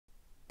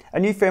A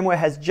new firmware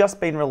has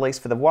just been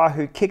released for the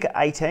Wahoo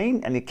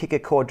KICKR18 and the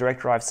Kickr CORE direct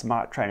drive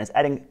smart trainers,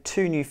 adding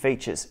two new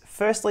features.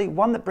 Firstly,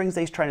 one that brings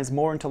these trainers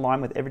more into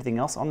line with everything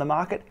else on the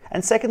market,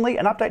 and secondly,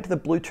 an update to the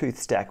Bluetooth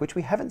stack, which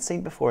we haven't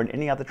seen before in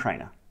any other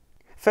trainer.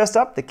 First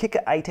up, the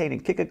Kickr18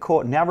 and Kickr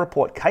CORE now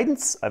report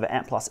Cadence over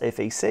AMP+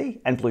 FEC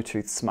and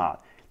Bluetooth Smart.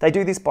 They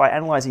do this by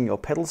analysing your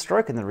pedal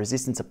stroke and the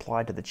resistance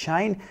applied to the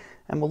chain,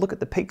 and we'll look at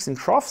the peaks and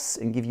troughs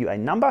and give you a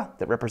number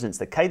that represents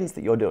the cadence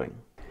that you're doing.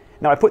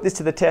 Now, I put this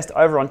to the test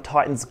over on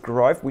Titans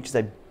Grove, which is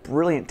a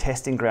brilliant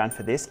testing ground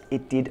for this.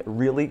 It did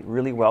really,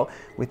 really well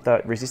with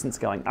the resistance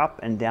going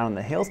up and down on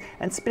the hills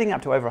and spinning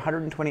up to over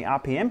 120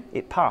 RPM.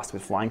 It passed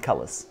with flying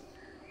colours.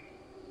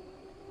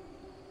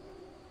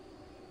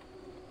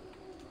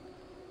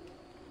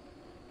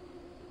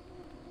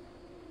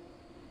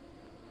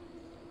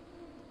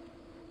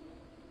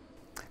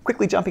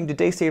 Quickly jumping to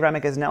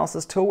GPLama's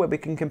analysis tool, where we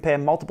can compare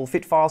multiple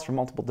fit files from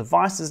multiple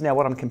devices. Now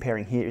what I'm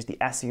comparing here is the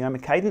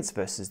Asioma cadence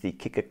versus the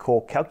Kickr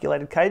CORE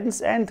calculated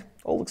cadence, and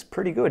all looks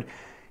pretty good.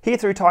 Here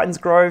through Titans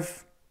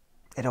Grove,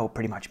 it all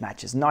pretty much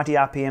matches. 90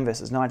 RPM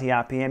versus 90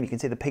 RPM. You can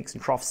see the peaks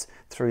and troughs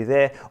through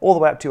there, all the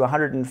way up to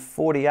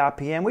 140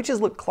 RPM, which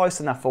is look close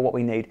enough for what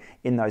we need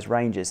in those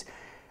ranges.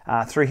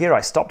 Through here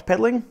I stopped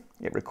pedaling,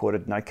 it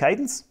recorded no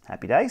cadence,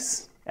 happy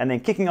days, and then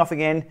kicking off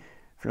again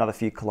for another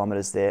few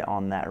kilometers there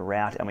on that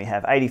route, and we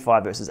have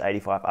 85 versus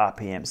 85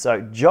 RPM.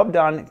 So job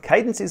done,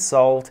 cadence is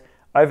solved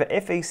over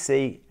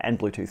FEC and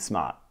Bluetooth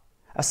Smart.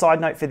 A side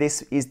note for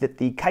this is that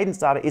the cadence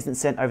data isn't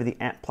sent over the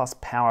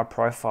AMP+ power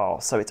profile,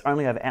 so it's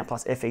only over AMP+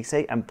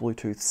 FEC and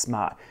Bluetooth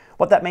Smart.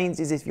 What that means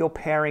is if you're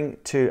pairing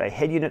to a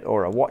head unit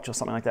or a watch or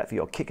something like that for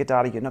your Kickr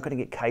data, you're not going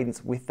to get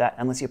cadence with that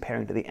unless you're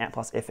pairing to the AMP+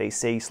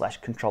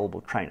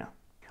 FEC/controllable trainer.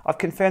 I've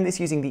confirmed this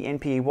using the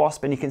NPE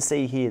WASP, and you can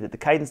see here that the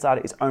cadence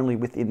data is only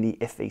within the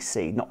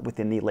FEC, not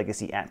within the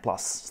legacy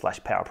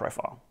AMP+/power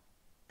profile.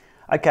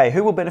 Okay,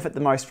 who will benefit the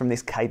most from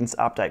this cadence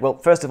update? Well,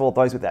 first of all,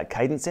 those without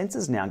cadence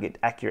sensors now get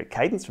accurate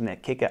cadence from their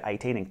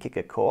Kickr18 and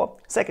Kickr CORE.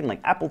 Secondly,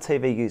 Apple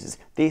TV users.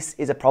 This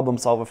is a problem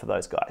solver for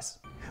those guys.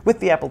 With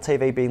the Apple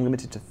TV being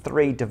limited to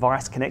 3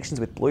 device connections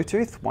with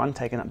Bluetooth, 1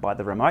 taken up by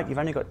the remote, you've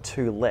only got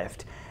 2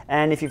 left.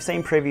 And if you've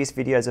seen previous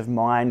videos of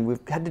mine, we've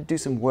had to do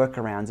some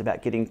workarounds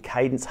about getting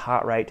cadence,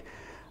 heart rate,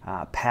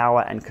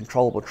 power and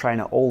controllable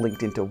trainer all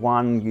linked into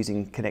one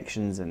using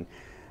connections and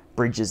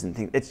bridges and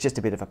things. It's just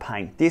a bit of a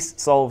pain. This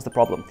solves the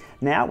problem.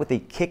 Now with the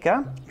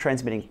Kickr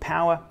transmitting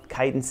power,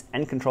 cadence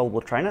and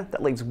controllable trainer,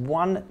 that leaves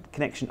one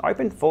connection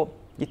open for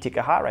your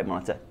ticker heart rate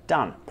monitor.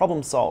 Done.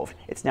 Problem solved.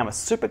 It's now a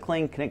super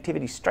clean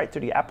connectivity straight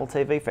through to your Apple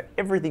TV for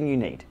everything you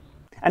need.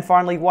 And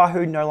finally,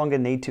 Wahoo no longer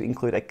need to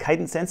include a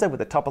cadence sensor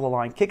with a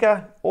top-of-the-line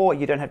Kickr, or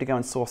you don't have to go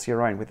and source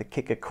your own with the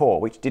Kickr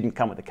CORE, which didn't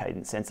come with a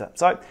cadence sensor.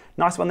 So,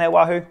 nice one there,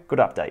 Wahoo. Good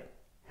update.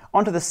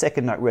 On to the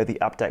second noteworthy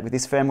update with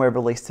this firmware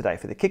released today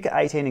for the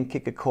Kickr18 and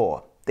Kickr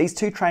CORE. These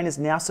two trainers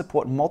now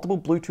support multiple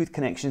Bluetooth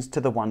connections to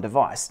the one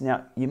device.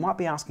 Now, you might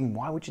be asking,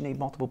 why would you need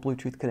multiple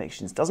Bluetooth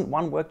connections? Doesn't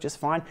one work just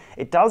fine?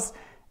 It does,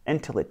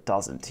 until it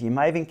doesn't. You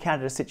may have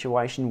encountered a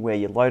situation where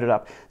you loaded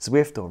up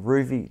Zwift or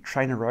Ruby,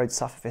 Trainer Road,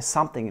 Sufferfest,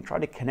 something, and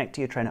tried to connect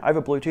to your trainer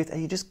over Bluetooth,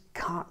 and you just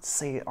can't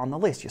see it on the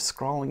list. You're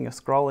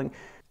scrolling.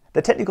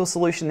 The technical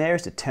solution there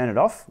is to turn it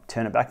off,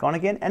 turn it back on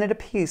again, and it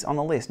appears on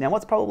the list. Now,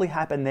 what's probably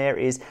happened there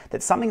is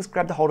that something's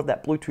grabbed a hold of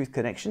that Bluetooth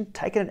connection,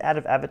 taken it out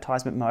of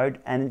advertisement mode,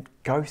 and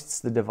ghosts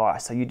the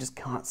device, so you just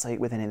can't see it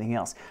with anything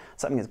else.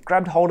 Something has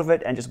grabbed hold of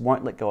it and just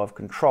won't let go of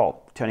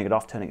control. Turning it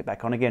off, turning it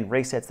back on again,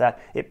 resets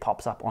that, it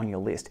pops up on your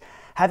list.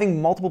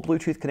 Having multiple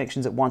Bluetooth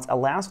connections at once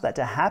allows for that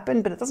to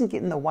happen, but it doesn't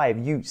get in the way of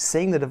you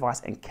seeing the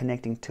device and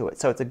connecting to it.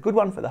 So it's a good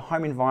one for the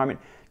home environment,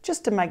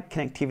 just to make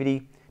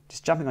connectivity,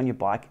 just jumping on your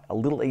bike, a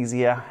little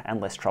easier and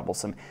less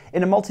troublesome.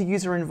 In a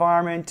multi-user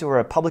environment or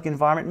a public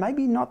environment,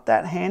 maybe not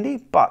that handy,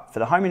 but for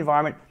the home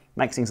environment,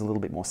 makes things a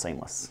little bit more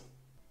seamless.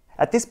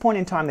 At this point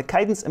in time, the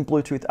cadence and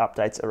Bluetooth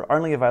updates are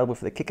only available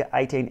for the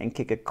Kickr18 and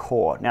Kickr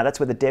CORE. Now that's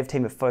where the dev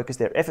team have focused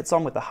their efforts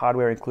on with the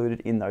hardware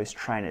included in those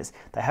trainers.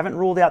 They haven't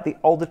ruled out the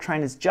older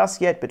trainers just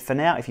yet, but for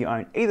now, if you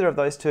own either of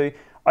those two,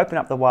 open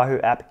up the Wahoo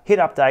app, hit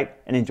update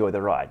and enjoy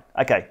the ride.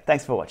 Okay,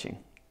 thanks for watching.